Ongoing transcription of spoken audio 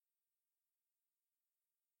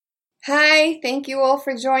Hi, thank you all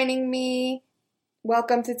for joining me.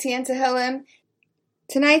 Welcome to Tian Tehillim.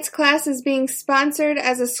 Tonight's class is being sponsored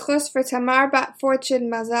as a schus for Tamar Bat Fortune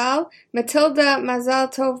Mazal, Matilda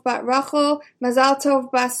Mazal Tov Bat Rachel, Mazal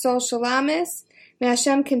Tov Bat Sol Shalamis. May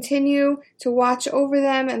Hashem continue to watch over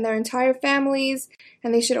them and their entire families,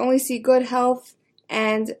 and they should only see good health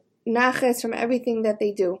and naches from everything that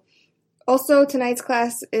they do. Also, tonight's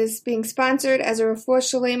class is being sponsored as a refuah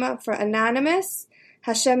shalema for Anonymous.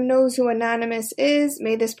 Hashem knows who Anonymous is.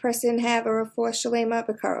 May this person have a refuah shalema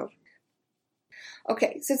b'karov.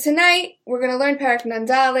 Okay, so tonight we're going to learn Perek Nun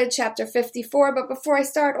Daled, chapter 54. But before I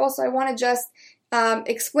start, also I want to just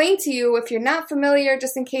explain to you, if you're not familiar,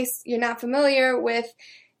 just in case you're not familiar with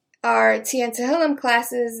our Tian Tehillim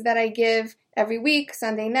classes that I give every week,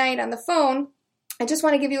 Sunday night on the phone, I just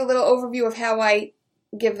want to give you a little overview of how I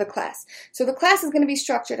give the class. So the class is going to be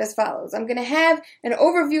structured as follows. I'm going to have an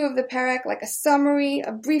overview of the Perek, like a summary,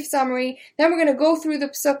 a brief summary. Then we're going to go through the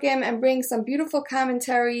Psukim and bring some beautiful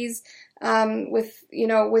commentaries with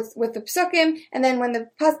the Psukim. And then when the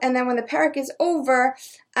Perek is over,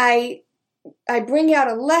 I bring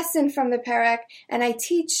out a lesson from the Perek and I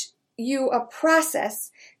teach you a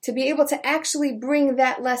process to be able to actually bring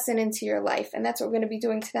that lesson into your life. And that's what we're going to be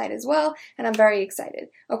doing tonight as well. And I'm very excited.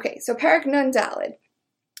 Okay, so Perek Nun Daled.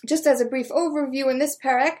 Just as a brief overview, in this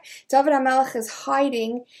Perek, David HaMelech is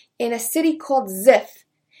hiding in a city called Ziph.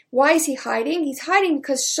 Why is he hiding? He's hiding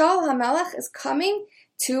because Shaul HaMelech is coming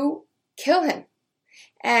to kill him.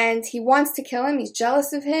 And he wants to kill him, he's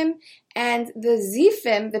jealous of him, and the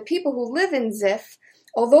Zifim, the people who live in Ziph,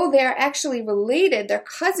 although they are actually related, they're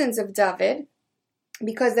cousins of David,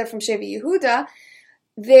 because they're from Shevi Yehuda,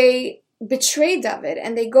 they betray David,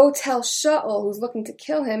 and they go tell Shaul, who's looking to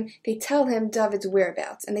kill him, they tell him David's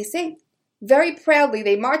whereabouts. And they say, very proudly,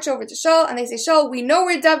 they march over to Shaul, and they say, Shaul, we know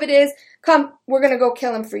where David is, come, we're going to go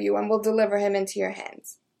kill him for you, and we'll deliver him into your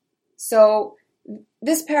hands. So,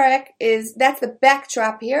 this Perek that's the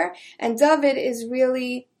backdrop here, and David is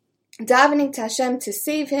really davening to Hashem to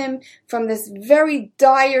save him from this very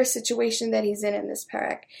dire situation that he's in this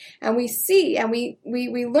Perek. And we see, and we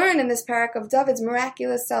learn in this Perek of David's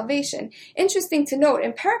miraculous salvation. Interesting to note,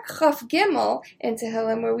 in Perek Chaf Gimel in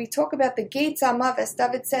Tehillim, where we talk about the gates Amavis,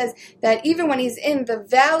 David says that even when he's in the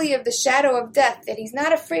valley of the shadow of death, that he's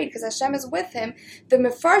not afraid because Hashem is with him. The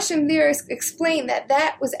Mefarshim there explain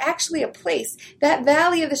that was actually a place, that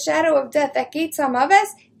valley of the shadow of death, that gates Amavis,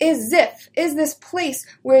 is Ziph, is this place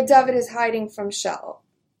where David is hiding from Shaul.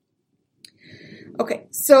 Okay,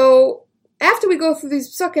 so after we go through these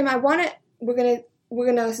psukim, we're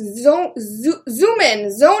gonna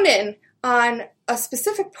zone in on a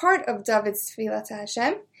specific part of David's tefillah to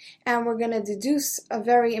Hashem, and we're gonna deduce a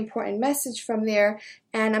very important message from there.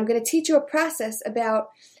 And I'm gonna teach you a process about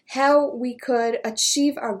how we could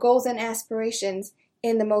achieve our goals and aspirations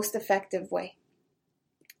in the most effective way.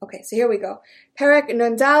 Okay, so here we go. Perek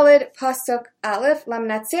Nun Daled Pasuk Aleph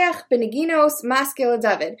Lamnatzeach Beneginos Maskil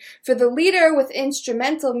David. For the leader with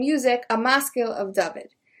instrumental music, a maskil of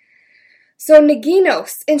David. So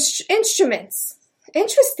Neginos, instruments.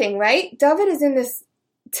 Interesting, right? David is in this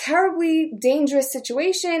terribly dangerous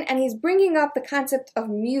situation, and he's bringing up the concept of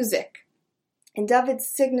music. In David's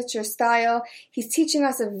signature style, he's teaching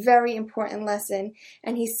us a very important lesson,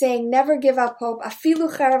 and he's saying, never give up hope. Afilu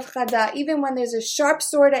charav chada, even when there's a sharp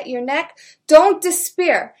sword at your neck, don't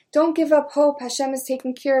despair. Don't give up hope. Hashem is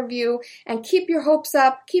taking care of you, and keep your hopes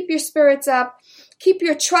up, keep your spirits up, keep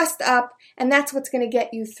your trust up, and that's what's going to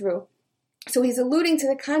get you through. So he's alluding to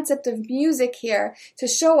the concept of music here to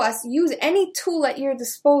show us, use any tool at your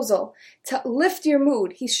disposal to lift your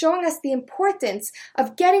mood. He's showing us the importance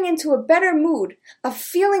of getting into a better mood, of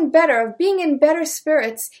feeling better, of being in better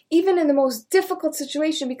spirits, even in the most difficult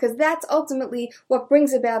situation, because that's ultimately what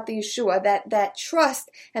brings about the Yeshua, that trust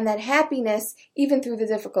and that happiness, even through the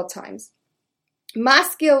difficult times.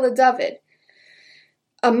 Maskil LeDavid.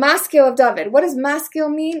 A maskil of David. What does maskil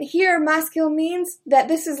mean? Here, maskil means that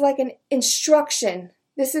this is like an instruction.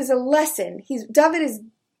 This is a lesson. David is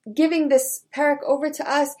giving this Perek over to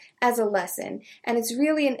us as a lesson. And it's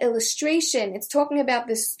really an illustration. It's talking about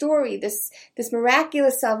this story, this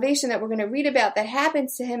miraculous salvation that we're going to read about that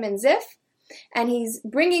happens to him in Ziph. And he's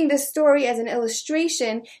bringing this story as an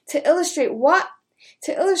illustration to illustrate what?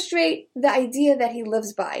 To illustrate the idea that he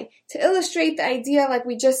lives by, to illustrate the idea, like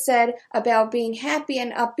we just said, about being happy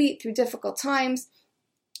and upbeat through difficult times,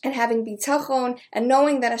 and having bitachon, and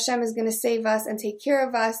knowing that Hashem is going to save us and take care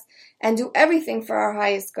of us and do everything for our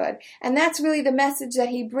highest good. And that's really the message that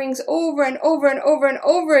he brings over and over and over and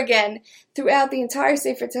over again throughout the entire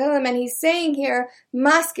Sefer Tehillim. And he's saying here,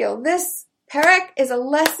 maskil, this Perek is a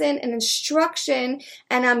lesson, an instruction,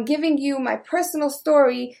 and I'm giving you my personal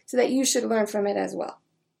story so that you should learn from it as well.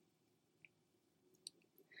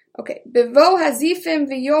 Okay. Bevo hazifim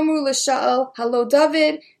v'yomru l'Sha'ul halo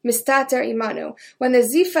David mistater imanu. When the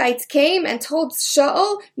Ziphites came and told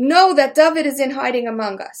Sha'ul, know that David is in hiding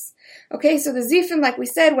among us. Okay, so the Zifim, like we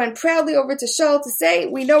said, went proudly over to Sha'ul to say,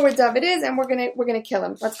 we know where David is and we're gonna kill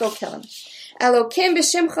him. Let's go kill him. Elokim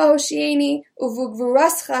b'shimcha hoshieni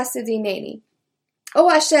uvugvurascha sedineni. O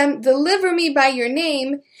Hashem, deliver me by your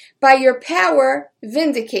name, by your power,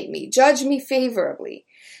 vindicate me, judge me favorably.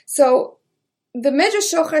 So the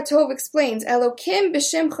Midrash Shochar Tov explains, Elokim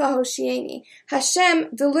b'shimcha hoshieni.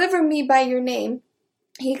 Hashem, deliver me by your name.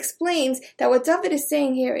 He explains that what David is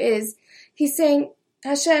saying here is, he's saying,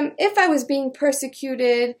 Hashem, if I was being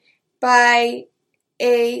persecuted by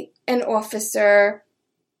an officer,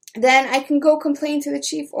 then I can go complain to the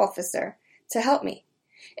chief officer to help me.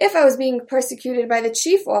 If I was being persecuted by the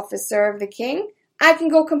chief officer of the king, I can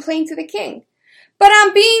go complain to the king. But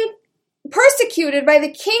I'm being persecuted by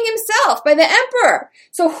the king himself, by the emperor.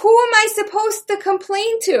 So who am I supposed to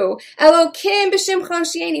complain to? Elokim b'shimcha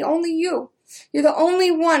hoshieni, only you. You're the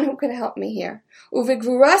only one who could help me here.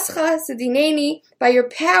 Uvigvurascha sedineni, by your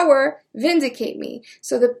power, vindicate me.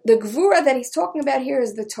 So the gvura that he's talking about here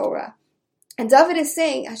is the Torah. And David is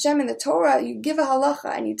saying, Hashem, in the Torah, you give a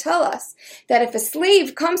halacha and you tell us that if a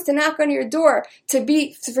slave comes to knock on your door for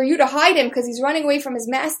you to hide him because he's running away from his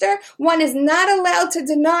master, one is not allowed to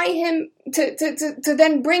deny him, to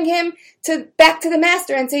then bring him back to the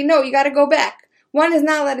master and say, no, you got to go back. One is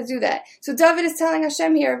not allowed to do that. So David is telling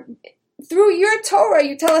Hashem here, through your Torah,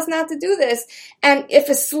 you tell us not to do this. And if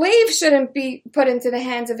a slave shouldn't be put into the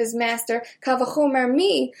hands of his master, Kavachomer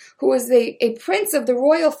me, who is a prince of the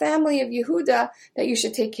royal family of Yehuda, that you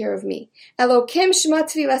should take care of me. Elokim shma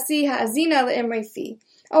tfilasi ha'azina le'imrei fi.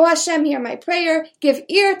 Oh Hashem, hear my prayer, give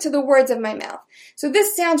ear to the words of my mouth. So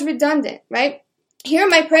this sounds redundant, right? Hear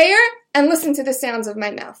my prayer and listen to the sounds of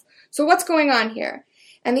my mouth. So what's going on here?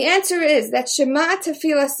 And the answer is that shema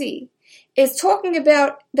tfilasi is talking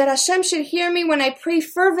about that Hashem should hear me when I pray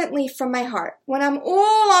fervently from my heart. When I'm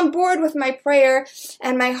all on board with my prayer,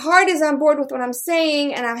 and my heart is on board with what I'm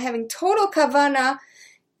saying, and I'm having total kavana,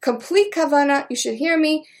 complete kavana, you should hear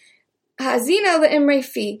me. Hazina le'imrei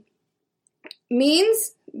fi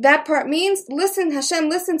means, listen, Hashem,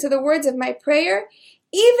 listen to the words of my prayer,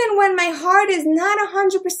 even when my heart is not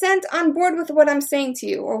 100% on board with what I'm saying to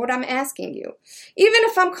you, or what I'm asking you. Even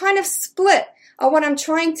if I'm kind of split on what I'm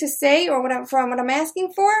trying to say or what I'm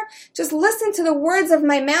asking for, just listen to the words of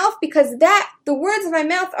my mouth, because the words of my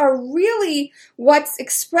mouth are really what's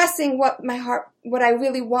expressing what I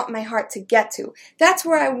really want my heart to get to. That's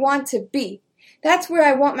where I want to be. That's where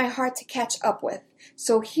I want my heart to catch up with.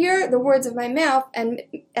 So hear the words of my mouth and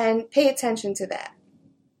pay attention to that.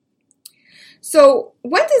 So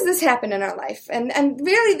when does this happen in our life? And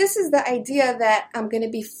really this is the idea that I'm going to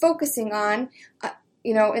be focusing on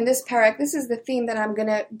in this parak. This is the theme that I'm going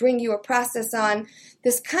to bring you a process on,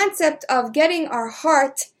 this concept of getting our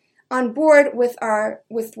heart on board with our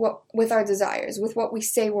desires, with what we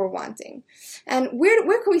say we're wanting. And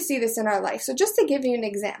where can we see this in our life? So just to give you an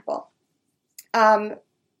example,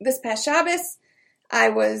 this past Shabbos, I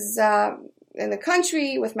was in the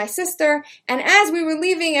country with my sister, and as we were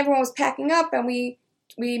leaving, everyone was packing up, and we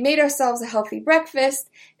made ourselves a healthy breakfast,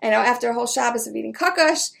 and after a whole Shabbos of eating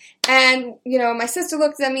kakash, and my sister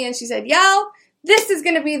looked at me and she said, "Yal, this is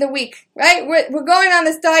going to be the week, right? We're going on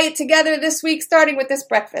this diet together this week, starting with this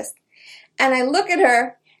breakfast." And I look at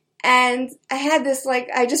her, and I had this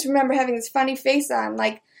I just remember having this funny face on,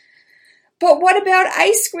 but what about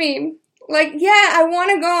ice cream? Yeah, I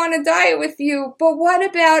want to go on a diet with you, but what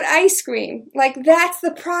about ice cream? That's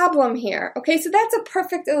the problem here. Okay, so that's a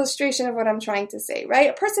perfect illustration of what I'm trying to say, right?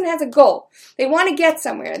 A person has a goal. They want to get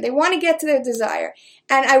somewhere. They want to get to their desire.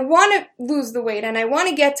 And I want to lose the weight, and I want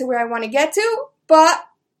to get to where I want to get to, but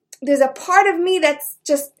there's a part of me that's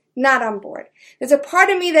just not on board. There's a part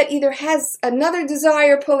of me that either has another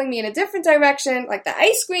desire pulling me in a different direction, like the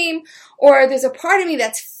ice cream, or there's a part of me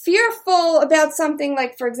that's fearful about something,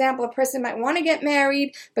 like, for example, a person might want to get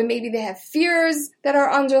married, but maybe they have fears that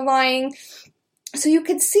are underlying. So you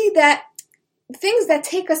could see that things that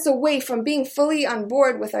take us away from being fully on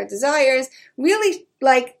board with our desires really,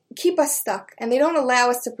 keep us stuck, and they don't allow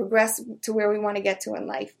us to progress to where we want to get to in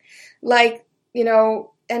life.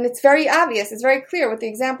 And it's very obvious, it's very clear with the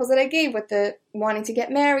examples that I gave, with the wanting to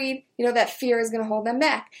get married, that fear is going to hold them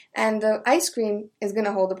back. And the ice cream is going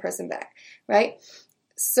to hold the person back, right?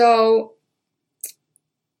 So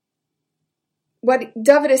what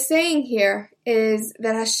David is saying here is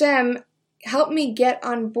that Hashem, help me get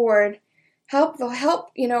on board.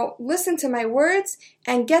 listen to my words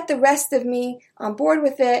and get the rest of me on board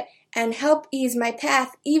with it and help ease my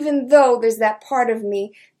path, even though there's that part of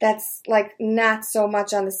me that's like not so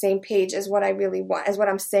much on the same page as what I really want, as what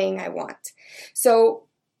I'm saying I want. So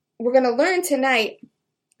we're going to learn tonight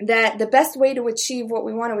that the best way to achieve what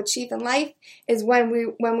we want to achieve in life is when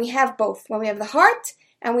we have both, when we have the heart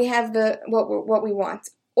and we have what we want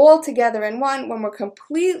all together in one, when we're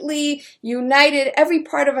completely united, every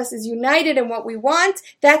part of us is united in what we want.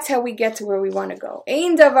 That's how we get to where we want to go.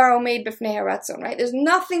 Ein davar omeid b'fnei haratzon, right? There's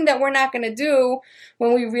nothing that we're not going to do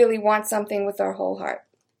when we really want something with our whole heart.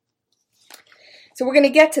 So we're going to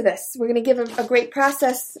get to this. We're going to give a great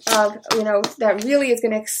process of, that really is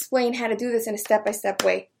going to explain how to do this in a step-by-step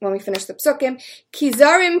way when we finish the psukim. Ki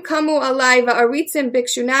zarim kamu alai va'aritzim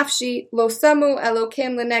bikshu nafshi lo samu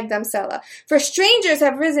elokim lenegdam sela. For strangers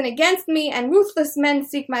have risen against me and ruthless men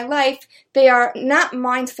seek my life. They are not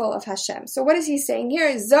mindful of Hashem. So what is he saying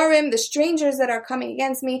here? Zarim, the strangers that are coming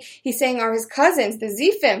against me, he's saying are his cousins, the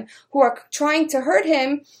Zifim, who are trying to hurt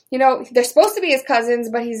him. They're supposed to be his cousins,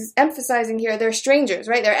 but he's emphasizing here they're strangers,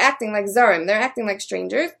 right? They're acting like Zarim. They're acting like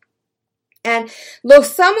strangers. And Lo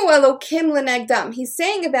Samu Elokim Lenegdam. He's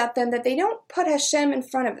saying about them that they don't put Hashem in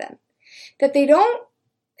front of them. That they don't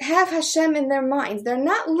have Hashem in their minds. They're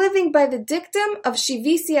not living by the dictum of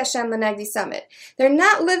Shivisi Hashem Lenegdi Summit. They're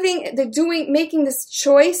making this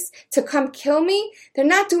choice to come kill me. They're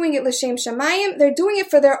not doing it L'Shem Shamayim. They're doing it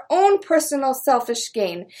for their own personal selfish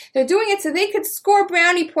gain. They're doing it so they could score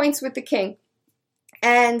brownie points with the king.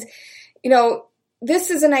 And,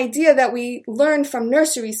 this is an idea that we learned from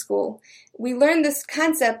nursery school. We learned this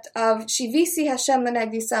concept of Shivisi Hashem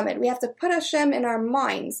Lenegdi Summit. We have to put Hashem in our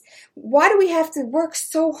minds. Why do we have to work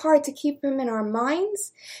so hard to keep him in our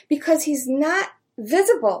minds? Because he's not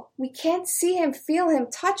visible. We can't see him, feel him,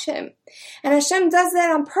 touch him. And Hashem does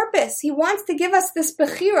that on purpose. He wants to give us this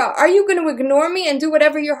bechira. Are you going to ignore me and do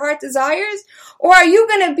whatever your heart desires? Or are you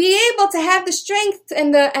going to be able to have the strength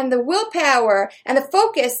and the willpower and the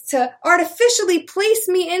focus to artificially place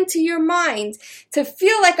me into your mind, to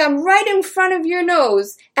feel like I'm right in front of your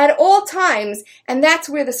nose at all times? And that's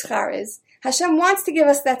where the schar is. Hashem wants to give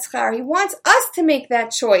us that schar. He wants us to make that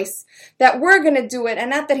choice, that we're going to do it, and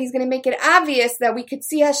not that he's going to make it obvious that we could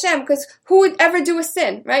see Hashem, because who would ever do a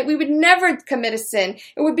sin, right? We would never commit a sin.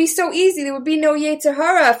 It would be so easy. There would be no Yetzer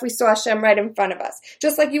Hara if we saw Hashem right in front of us.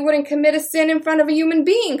 Just like you wouldn't commit a sin in front of a human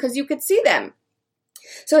being, because you could see them.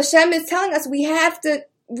 So Hashem is telling us we have to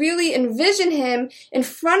really envision him in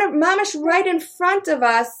front of, mamash, right in front of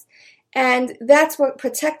us. And that's what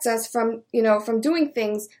protects us from doing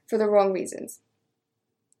things for the wrong reasons.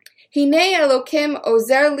 Hinei Elokim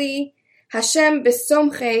ozer li, Hashem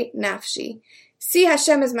besomche nafshi. See,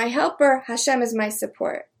 Hashem is my helper, Hashem is my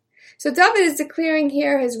support. So David is declaring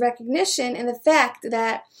here his recognition in the fact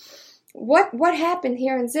that what happened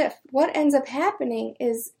here in Ziph, what ends up happening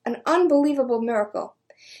is an unbelievable miracle.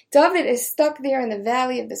 David is stuck there in the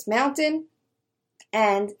valley of this mountain,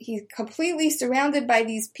 and he's completely surrounded by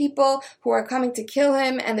these people who are coming to kill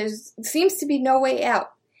him, and there seems to be no way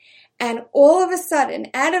out. And all of a sudden,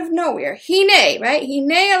 out of nowhere, Hine, right? Hine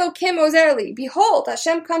Elokim ozer li. Behold,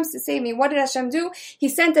 Hashem comes to save me. What did Hashem do? He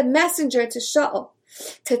sent a messenger to Shaul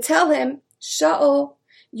to tell him, Shaul,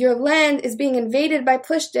 your land is being invaded by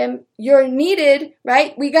Plishtim. You're needed,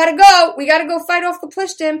 right? We gotta go fight off the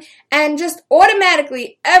Plishtim. And just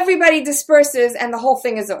automatically, everybody disperses and the whole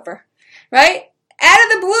thing is over, right? Out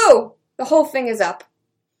of the blue, the whole thing is up.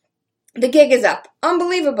 The gig is up.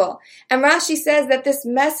 Unbelievable. And Rashi says that this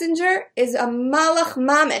messenger is a malach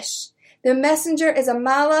mamish. The messenger is a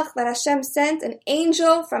malach that Hashem sent, an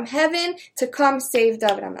angel from heaven to come save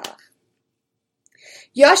David HaMelech.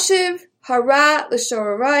 Yashiv hara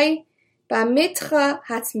l'shorarai ba'mitcha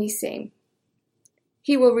hatzmisem.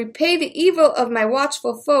 He will repay the evil of my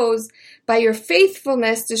watchful foes. By your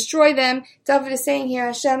faithfulness, destroy them. David is saying here,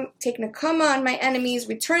 Hashem, take nakama on my enemies,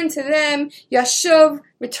 return to them, yashuv,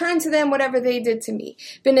 return to them whatever they did to me.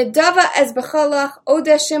 B'nedava ez b'chalach,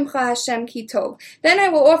 odeh shimcha Hashem ki tov. Then I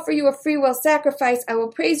will offer you a freewill sacrifice. I will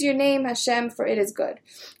praise your name, Hashem, for it is good.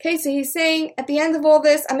 Okay, so he's saying, at the end of all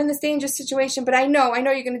this, I'm in this dangerous situation, but I know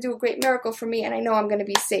you're going to do a great miracle for me, and I know I'm going to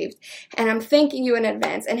be saved. And I'm thanking you in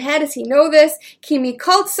advance. And how does he know this? Kimi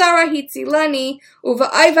kol tzara hitzilani,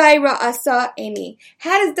 uva'ayvai ra'asa eni.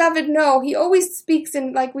 How does David know? He always speaks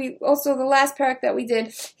in, like the last parak that we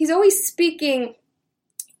did, he's always speaking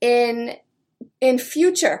in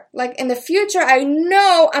future. Like in the future, I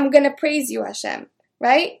know I'm going to praise you, Hashem.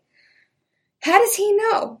 Right? How does he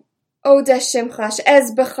know? Odeh shimcha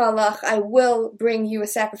ez b'chalach, I will bring you a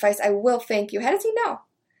sacrifice. I will thank you. How does he know?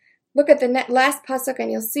 Look at the last pasuk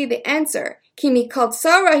and you'll see the answer. Ki mikol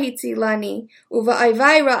tzara hitzilani,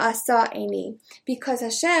 uva'ayvai ra'asa eini. Because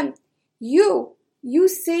Hashem, you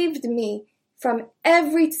saved me from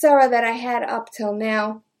every tzara that I had up till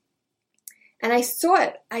now. And I saw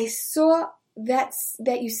it. I saw that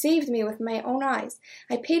you saved me with my own eyes.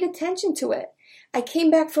 I paid attention to it. I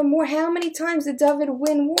came back for more. How many times did David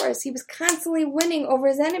win wars? He was constantly winning over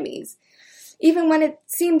his enemies, even when it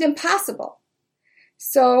seemed impossible.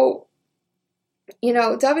 So,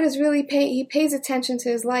 David is really he pays attention to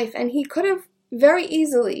his life, and he could have very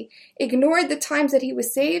easily ignored the times that he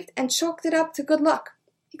was saved and chalked it up to good luck.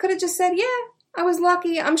 He could have just said, yeah, I was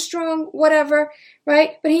lucky, I'm strong, whatever,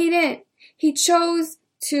 right? But he didn't. He chose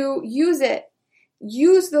to use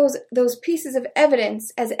those pieces of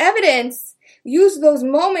evidence as evidence, use those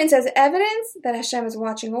moments as evidence that Hashem is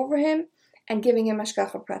watching over him and giving him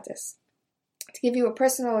hashgacha pratis. To give you a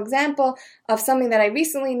personal example of something that I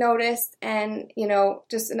recently noticed, and,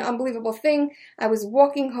 just an unbelievable thing. I was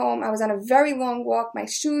walking home. I was on a very long walk. My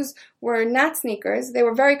shoes were not sneakers. They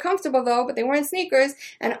were very comfortable, though, but they weren't sneakers.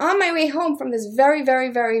 And on my way home from this very, very,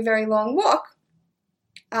 very, very long walk,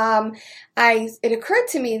 it occurred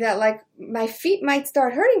to me that, my feet might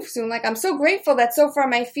start hurting soon. I'm so grateful that so far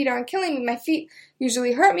my feet aren't killing me. My feet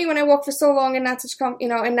usually hurt me when I walk for so long and not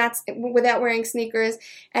without wearing sneakers.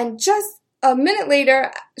 And just a minute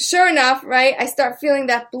later, sure enough, right, I start feeling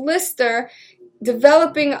that blister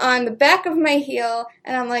developing on the back of my heel,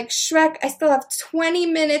 and I'm like, Shrek, I still have 20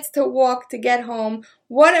 minutes to walk to get home.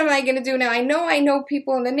 What am I going to do now? I know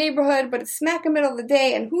people in the neighborhood, but it's smack in the middle of the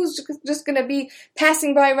day, and who's just going to be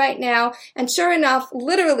passing by right now? And sure enough,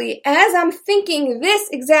 literally, as I'm thinking this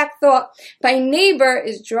exact thought, my neighbor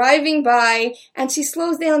is driving by, and she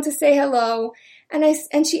slows down to say hello,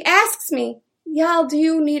 and she asks me, Yal, do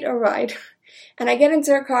you need a ride? And I get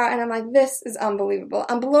into her car and I'm like, this is unbelievable.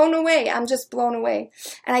 I'm blown away. I'm just blown away.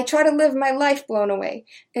 And I try to live my life blown away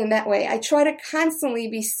in that way. I try to constantly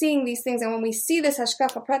be seeing these things. And when we see this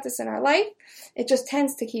hashgacha pratis in our life, it just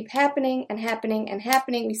tends to keep happening and happening and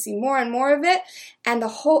happening. We see more and more of it. And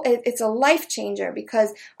it's a life changer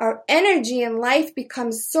because our energy in life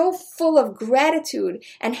becomes so full of gratitude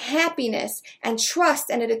and happiness and trust.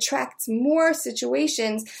 And it attracts more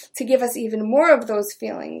situations to give us even more of those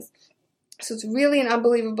feelings. So it's really an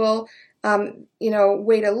unbelievable,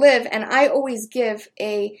 way to live. And I always give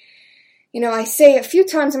I say a few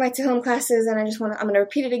times in my Tehillim classes, and I'm going to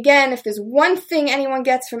repeat it again. If there's one thing anyone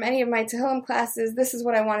gets from any of my Tehillim classes, this is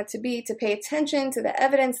what I want it to be, to pay attention to the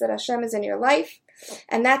evidence that Hashem is in your life.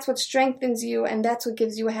 And that's what strengthens you, and that's what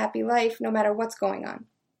gives you a happy life, no matter what's going on.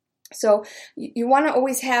 So you want to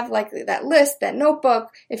always have that list, that notebook.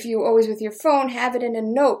 If you always with your phone, have it in a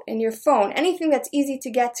note in your phone. Anything that's easy to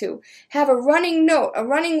get to. Have a running note, a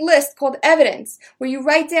running list called evidence, where you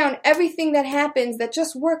write down everything that happens that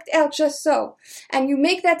just worked out just so. And you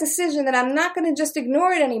make that decision that I'm not going to just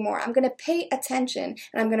ignore it anymore. I'm going to pay attention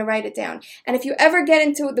and I'm going to write it down. And if you ever get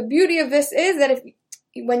into the beauty of this is that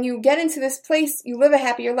when you get into this place, you live a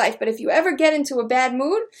happier life. But if you ever get into a bad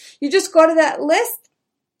mood, you just go to that list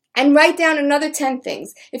and write down another 10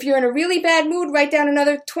 things. If you're in a really bad mood, write down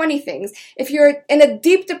another 20 things. If you're in a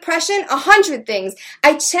deep depression, 100 things.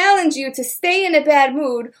 I challenge you to stay in a bad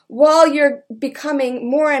mood while you're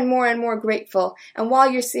becoming more and more and more grateful and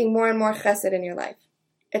while you're seeing more and more chesed in your life.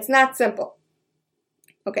 It's not simple.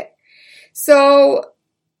 Okay. So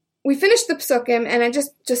we finished the psukim, and I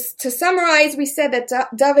just to summarize, we said that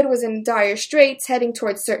David was in dire straits, heading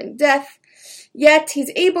towards certain death. Yet he's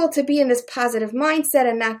able to be in this positive mindset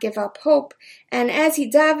and not give up hope. And as he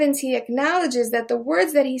davens, he acknowledges that the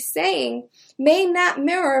words that he's saying may not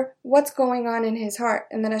mirror what's going on in his heart,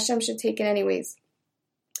 and that Hashem should take it anyways.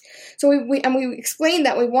 So we explained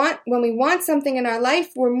that when we want something in our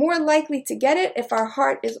life, we're more likely to get it if our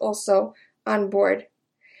heart is also on board.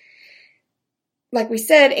 Like we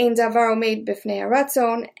said, Ein davar omed b'fnei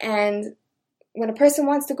haratzon, and when a person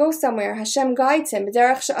wants to go somewhere, Hashem guides him.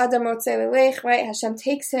 Right? Hashem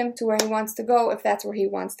takes him to where he wants to go, if that's where he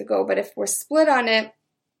wants to go. But if we're split on it,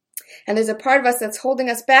 and there's a part of us that's holding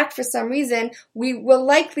us back for some reason, we will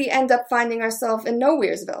likely end up finding ourselves in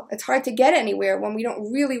Nowheresville. It's hard to get anywhere when we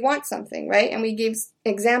don't really want something, right? And we gave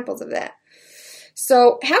examples of that.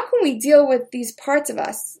 So how can we deal with these parts of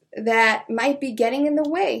us that might be getting in the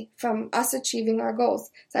way from us achieving our goals?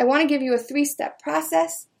 So I want to give you a 3-step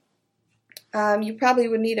process. You probably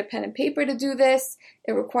would need a pen and paper to do this.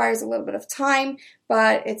 It requires a little bit of time,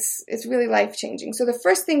 but it's really life-changing. So the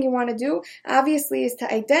first thing you want to do, obviously, is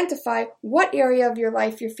to identify what area of your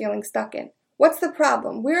life you're feeling stuck in. What's the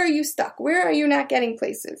problem? Where are you stuck? Where are you not getting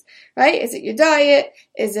places? Right? Is it your diet?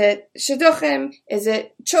 Is it shidduchim? Is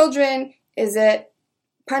it children? Is it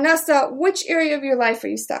parnasa, which area of your life are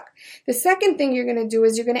you stuck? The second thing you're going to do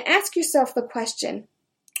is you're going to ask yourself the question,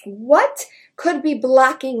 what could be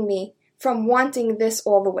blocking me from wanting this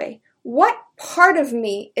all the way? What part of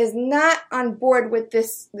me is not on board with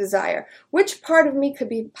this desire? Which part of me could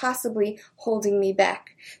be possibly holding me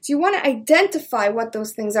back? So you want to identify what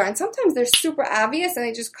those things are. And sometimes they're super obvious and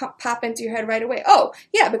they just pop into your head right away. Oh,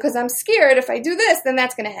 yeah, because I'm scared if I do this, then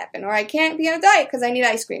that's going to happen. Or I can't be on a diet because I need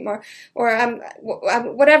ice cream. Or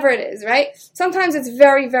whatever it is, right? Sometimes it's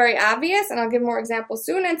very, very obvious, and I'll give more examples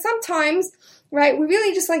soon. And sometimes, right, we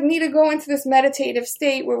really just need to go into this meditative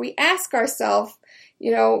state where we ask ourselves,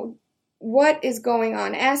 what is going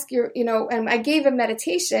on? And I gave a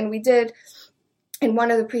meditation. We did in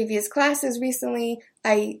one of the previous classes recently.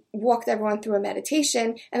 I walked everyone through a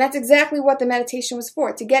meditation, and that's exactly what the meditation was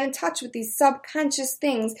for, to get in touch with these subconscious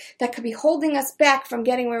things that could be holding us back from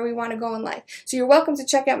getting where we want to go in life. So you're welcome to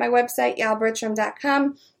check out my website,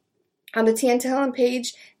 yalbertram.com, on the Tia and Tehillim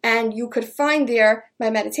page, and you could find there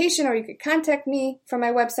my meditation, or you could contact me from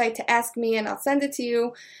my website to ask me, and I'll send it to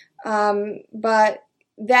you. But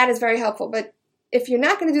that is very helpful. But if you're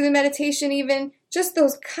not going to do the meditation even, just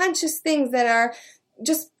those conscious things that are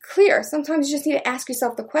just clear. Sometimes you just need to ask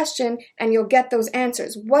yourself the question and you'll get those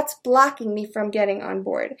answers. What's blocking me from getting on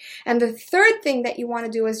board? And the third thing that you want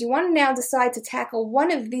to do is you want to now decide to tackle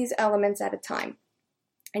one of these elements at a time.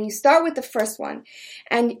 And you start with the first one.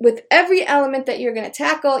 And with every element that you're going to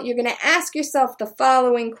tackle, you're going to ask yourself the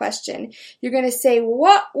following question. You're going to say,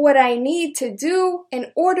 what would I need to do in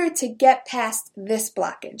order to get past this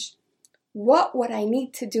blockage? What would I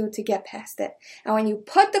need to do to get past it? And when you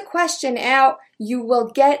put the question out, you will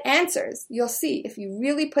get answers. You'll see. If you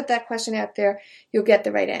really put that question out there, you'll get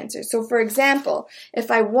the right answer. So for example, if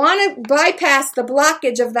I want to bypass the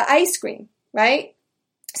blockage of the ice cream, right,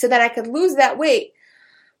 so that I could lose that weight,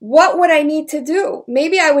 what would I need to do?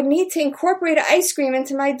 Maybe I would need to incorporate ice cream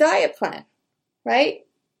into my diet plan, right?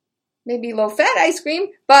 Maybe low-fat ice cream,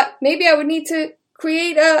 but maybe I would need to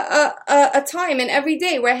create a time in every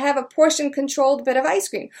day where I have a portion-controlled bit of ice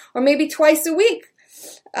cream. Or maybe twice a week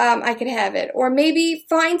I could have it. Or maybe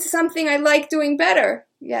find something I like doing better.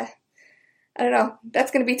 Yeah, I don't know. That's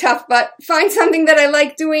going to be tough, but find something that I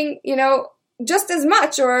like doing, just as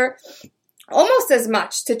much or almost as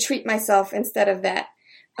much to treat myself instead of that.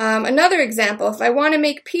 Another example, if I want to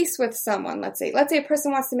make peace with someone, let's say a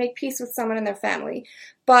person wants to make peace with someone in their family,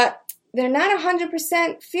 but they're not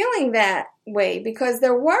 100% feeling that way because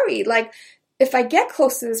they're worried. Like, if I get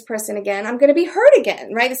close to this person again, I'm going to be hurt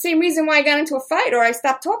again, right? The same reason why I got into a fight or I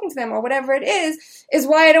stopped talking to them or whatever it is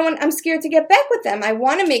why I'm scared to get back with them. I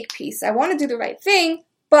want to make peace. I want to do the right thing.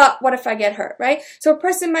 But what if I get hurt, right? So a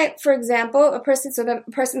person might, for example, the person's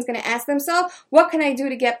going to ask themselves, what can I do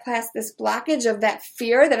to get past this blockage of that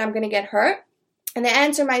fear that I'm going to get hurt? And the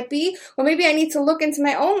answer might be, well, maybe I need to look into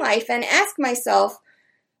my own life and ask myself,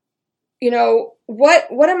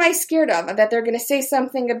 what am I scared of? That they're going to say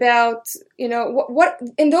something about, what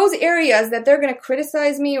in those areas that they're going to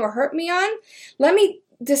criticize me or hurt me on, let me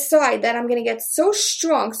decide that I'm going to get so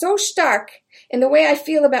strong, so stark in the way I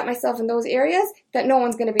feel about myself in those areas that no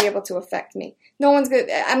one's going to be able to affect me.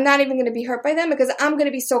 I'm not even going to be hurt by them because I'm going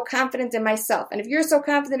to be so confident in myself. And if you're so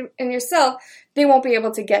confident in yourself, they won't be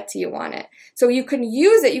able to get to you on it. So you can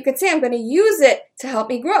use it. You could say, I'm going to use it to help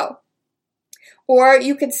me grow. Or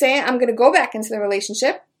you could say, I'm going to go back into the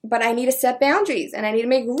relationship, but I need to set boundaries and I need to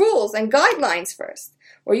make rules and guidelines first.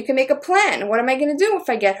 Or you can make a plan. What am I going to do if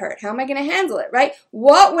I get hurt? How am I going to handle it, right?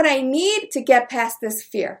 What would I need to get past this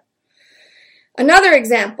fear? Another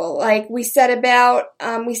example, like we said about,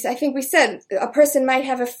 I think we said a person might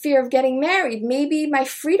have a fear of getting married. Maybe my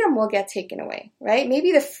freedom will get taken away, right?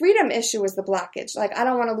 Maybe the freedom issue is the blockage. Like, I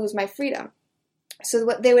don't want to lose my freedom. So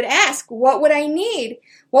what they would ask, what would I need?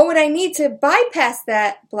 What would I need to bypass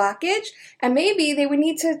that blockage? And maybe they would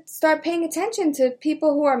need to start paying attention to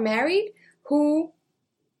people who are married, who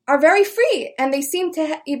are very free, and they seem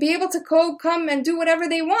to be able to come and do whatever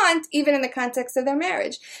they want, even in the context of their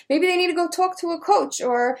marriage. Maybe they need to go talk to a coach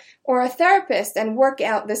or a therapist and work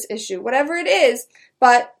out this issue, whatever it is.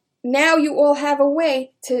 But now you all have a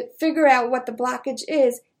way to figure out what the blockage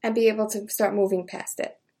is and be able to start moving past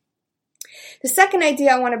it. The second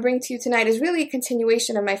idea I want to bring to you tonight is really a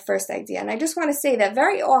continuation of my first idea. And I just want to say that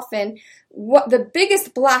very often, what the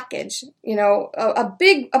biggest blockage, a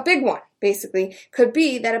big one, basically, could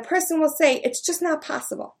be that a person will say, it's just not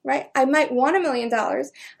possible, right? I might want $1 million.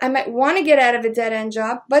 I might want to get out of a dead-end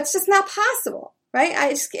job, but it's just not possible,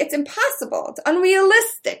 right? It's impossible. It's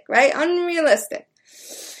unrealistic, right? Unrealistic.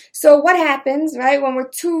 So what happens, right? When we're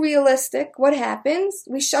too realistic, what happens?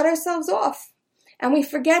 We shut ourselves off. And we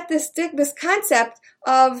forget this concept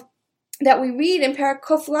of that we read in Perek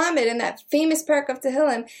Kuf Lamed, in that famous Perek of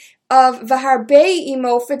Tehillim, of V'harbei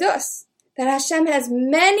imo fidus, that Hashem has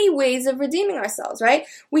many ways of redeeming ourselves, right?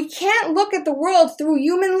 We can't look at the world through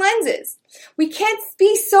human lenses. We can't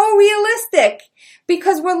be so realistic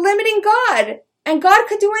because we're limiting God, and God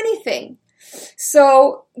could do anything.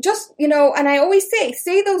 So just, and I always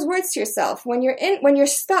say those words to yourself when you're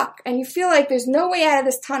stuck and you feel like there's no way out of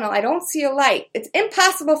this tunnel. I don't see a light. It's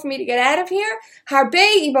impossible for me to get out of here.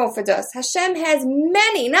 Harbei imo fidus. Hashem has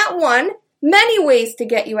many, not one, many ways to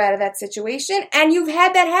get you out of that situation. And you've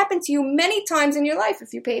had that happen to you many times in your life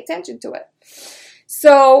if you pay attention to it.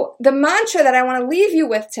 So the mantra that I want to leave you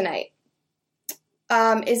with tonight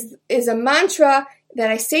is a mantra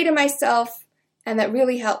that I say to myself and that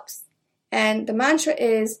really helps. And the mantra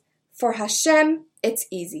is, for Hashem, it's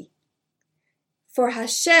easy. For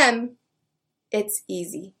Hashem, it's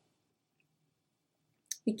easy.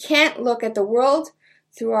 We can't look at the world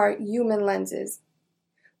through our human lenses.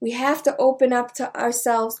 We have to open up to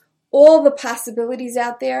ourselves all the possibilities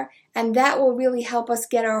out there, and that will really help us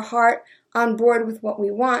get our heart on board with what we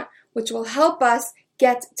want, which will help us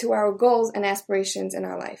get to our goals and aspirations in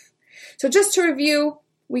our life. So just to review,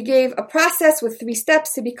 we gave a process with 3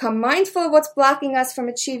 steps to become mindful of what's blocking us from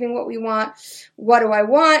achieving what we want. What do I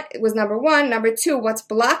want? It was number 1. Number 2, what's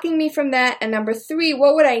blocking me from that? And number 3,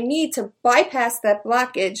 what would I need to bypass that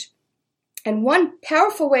blockage? And one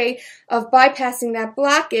powerful way of bypassing that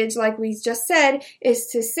blockage, like we just said, is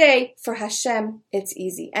to say, for Hashem, it's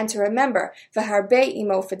easy. And to remember, V'harbei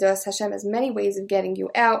imo fidus, Hashem has many ways of getting you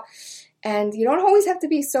out. And you don't always have to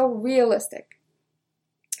be so realistic.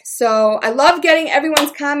 So I love getting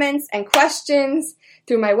everyone's comments and questions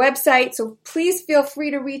through my website. So please feel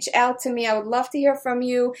free to reach out to me. I would love to hear from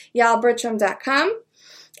you, yalbertram.com.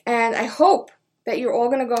 And I hope that you're all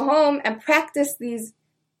going to go home and practice these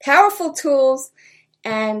powerful tools.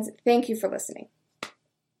 And thank you for listening.